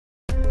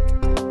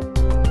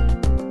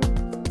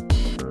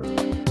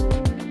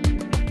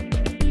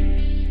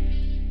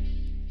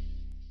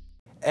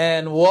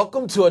And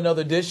welcome to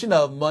another edition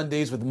of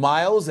Mondays with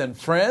Myles and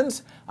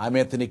Friends. I'm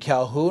Anthony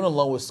Calhoun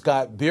along with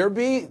Scott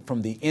Bearby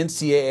from the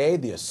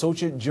NCAA, the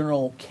Associate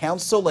General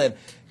Counsel. And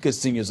good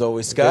seeing you as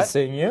always, Scott. Good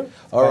seeing you.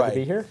 All Glad right, to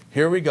be here.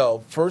 Here we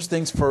go. First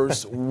things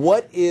first,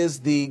 what is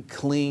the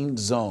clean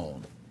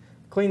zone?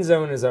 Clean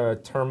zone is a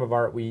term of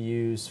art we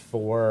use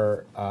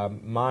for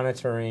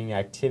monitoring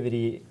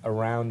activity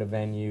around a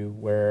venue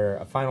where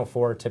a Final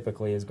Four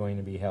typically is going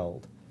to be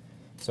held.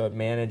 So it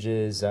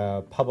manages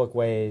public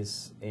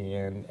ways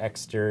and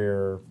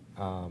exterior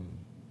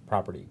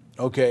property.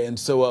 Okay, and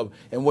so,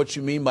 and what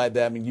you mean by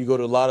that, I mean, you go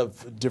to a lot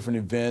of different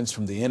events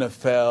from the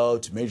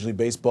NFL to Major League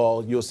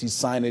Baseball, you'll see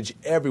signage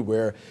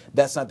everywhere.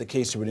 That's not the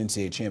case here with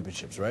NCAA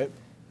Championships, right?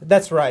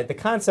 That's right. The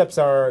concepts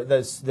are the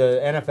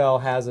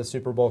NFL has a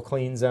Super Bowl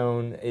clean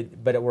zone,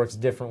 but it works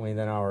differently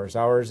than ours.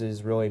 Ours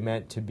is really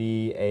meant to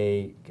be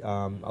a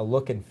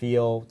look and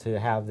feel to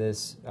have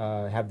this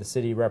have the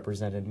city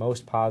represented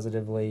most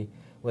positively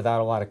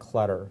without a lot of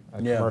clutter,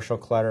 commercial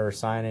clutter,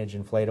 signage,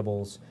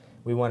 inflatables.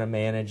 We want to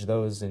manage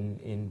those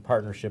in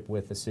partnership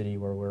with the city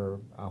where we're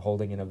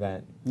holding an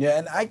event. Yeah,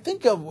 and I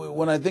think of,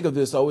 when I think of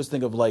this, I always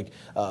think of like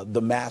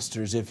the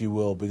Masters, if you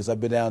will, because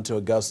I've been down to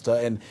Augusta,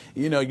 and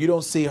you know, you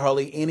don't see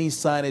hardly any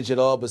signage at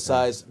all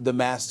besides the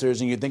Masters,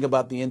 and you think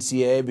about the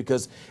NCAA,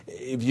 because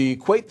if you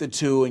equate the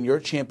two and your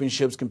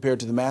championships compared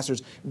to the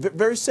Masters,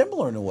 very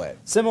similar in a way.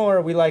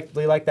 Similar, we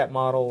like that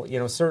model. You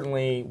know,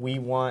 certainly we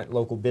want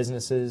local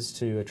businesses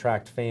to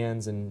attract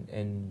fans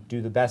and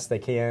do the best they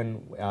can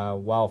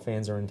while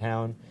fans are in town.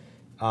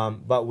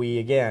 But we,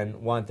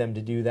 again, want them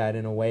to do that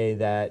in a way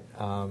that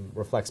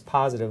reflects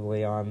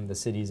positively on the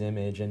city's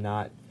image and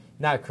not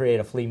create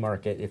a flea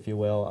market, if you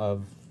will,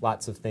 of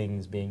lots of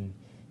things being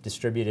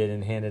distributed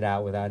and handed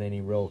out without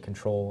any real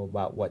control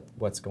about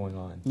what's going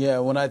on. Yeah,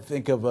 when I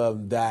think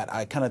of that,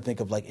 I kind of think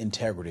of like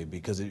integrity,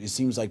 because it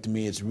seems like to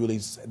me it's really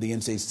the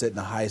NCAA setting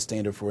a high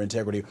standard for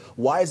integrity.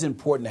 Why is it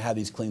important to have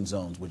these clean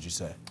zones, would you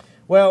say?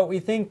 Well, we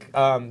think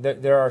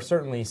that there are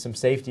certainly some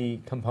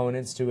safety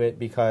components to it,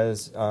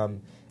 because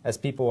as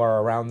people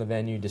are around the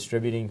venue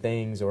distributing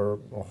things or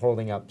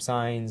holding up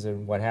signs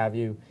and what have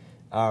you,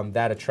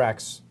 that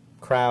attracts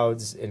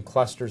crowds and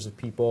clusters of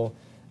people.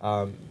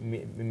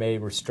 May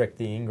restrict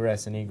the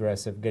ingress and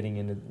egress of getting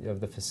into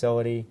the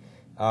facility.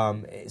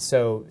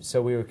 So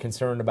we were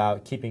concerned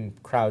about keeping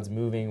crowds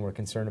moving. We're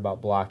concerned about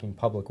blocking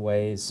public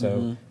ways.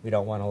 So we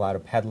don't want a lot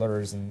of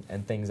peddlers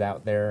and things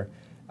out there.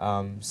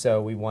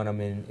 So we want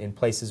them in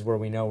places where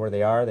we know where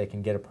they are. They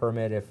can get a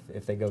permit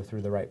if they go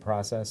through the right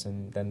process,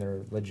 and then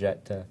they're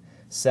legit to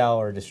sell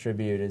or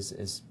distribute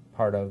as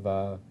part of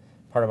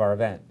our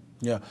event.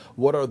 Yeah.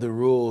 What are the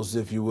rules,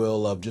 if you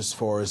will, of just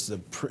for as the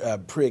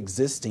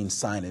pre-existing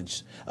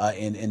signage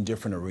in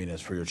different arenas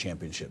for your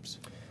championships?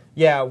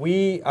 Yeah,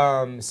 we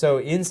so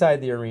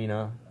inside the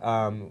arena,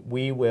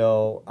 we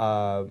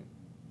will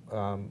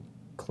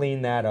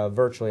clean that of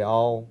virtually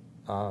all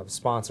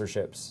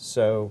sponsorships.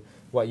 So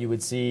what you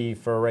would see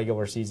for a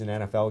regular season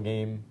NFL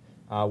game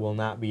will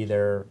not be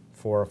there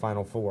for a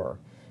Final Four.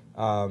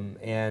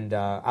 And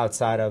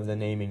outside of the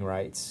naming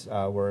rights,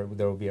 where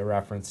there will be a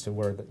reference to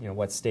where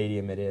what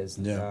stadium it is.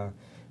 Yeah.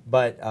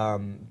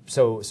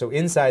 So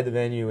inside the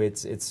venue,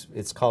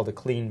 it's called a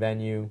clean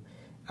venue.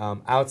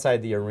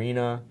 Outside the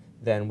arena,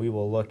 then we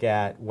will look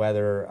at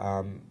whether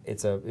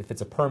if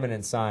it's a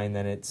permanent sign,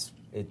 then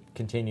it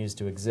continues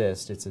to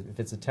exist. If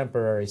it's a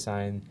temporary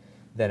sign,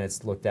 then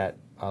it's looked at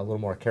a little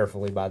more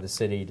carefully by the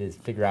city to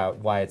figure out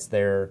why it's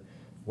there.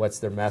 What's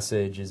their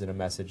message? Is it a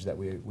message that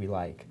we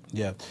like?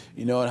 Yeah.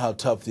 You know how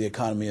tough the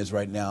economy is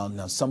right now.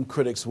 Now, some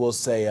critics will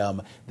say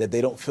that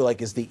they don't feel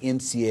like it's the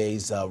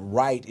NCAA's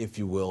right, if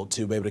you will,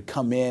 to be able to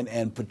come in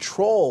and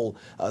patrol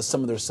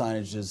some of their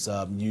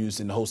signages used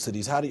in host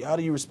cities. How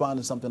do you respond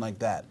to something like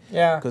that?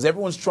 Yeah. Because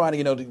everyone's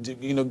trying to,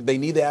 they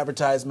need the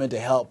advertisement to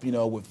help,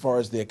 as far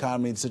as the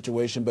economy and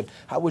situation. But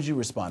how would you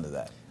respond to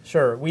that?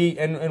 Sure.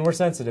 And we're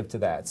sensitive to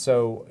that.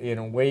 So,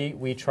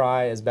 we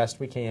try as best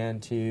we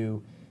can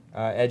to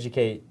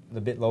educate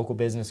the local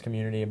business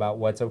community about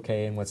what's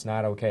okay and what's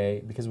not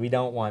okay, because we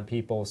don't want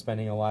people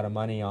spending a lot of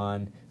money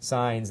on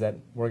signs that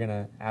we're going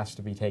to ask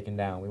to be taken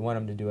down. We want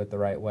them to do it the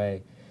right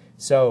way.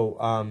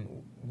 So,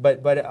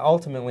 but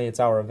ultimately it's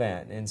our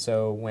event, and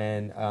so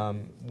when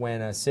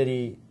a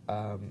city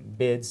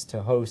bids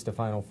to host a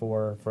Final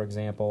Four, for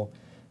example,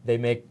 they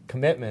make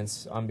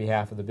commitments on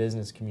behalf of the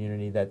business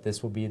community that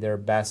this will be their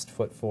best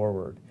foot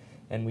forward,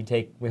 and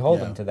we hold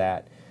them to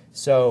that.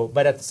 So,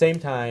 but at the same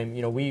time,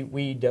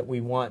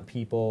 we want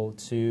people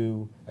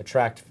to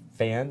attract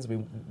fans.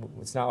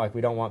 It's not like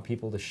we don't want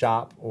people to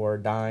shop or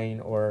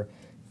dine or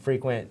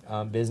frequent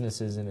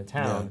businesses in a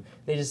town. Yeah.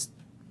 They just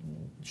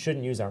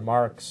shouldn't use our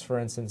marks, for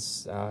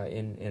instance,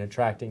 in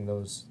attracting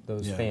those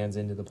fans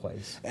into the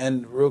place.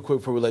 And real quick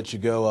before we let you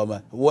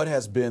go, what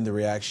has been the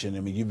reaction?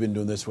 I mean, you've been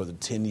doing this for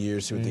 10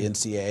 years here with the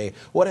NCAA.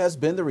 What has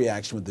been the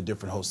reaction with the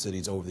different host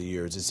cities over the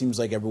years? It seems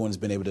like everyone's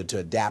been able to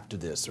adapt to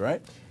this,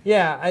 right?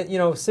 Yeah,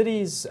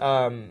 cities,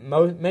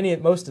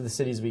 most of the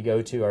cities we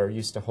go to are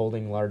used to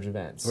holding large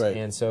events. Right.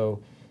 And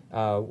so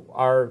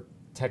our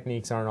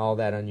techniques aren't all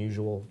that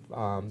unusual.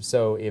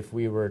 So if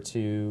we were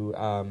to,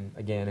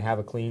 again, have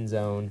a clean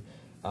zone,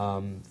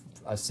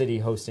 a city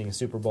hosting a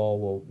Super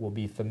Bowl will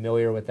be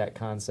familiar with that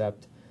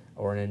concept,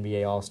 or an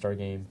NBA All-Star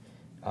game.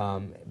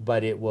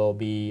 But it will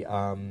be,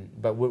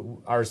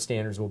 our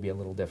standards will be a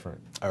little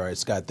different. All right,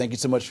 Scott, thank you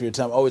so much for your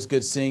time. Always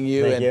good seeing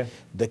you. Thank you.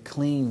 The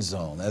clean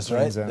zone, that's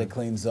Clean right, zone. the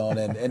clean zone.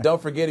 And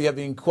don't forget, if you have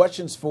any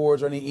questions for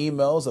us or any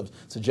emails of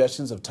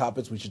suggestions of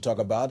topics we should talk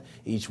about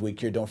each week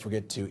here, don't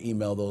forget to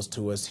email those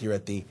to us here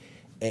at the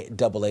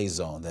AA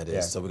zone, that is.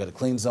 Yeah. So we got a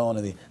clean zone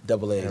and the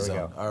AA zone.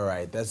 Go. All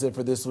right, that's it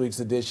for this week's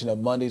edition of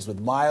Mondays with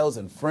Myles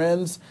and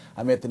Friends.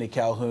 I'm Anthony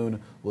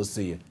Calhoun. We'll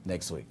see you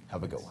next week.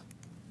 Have a good one.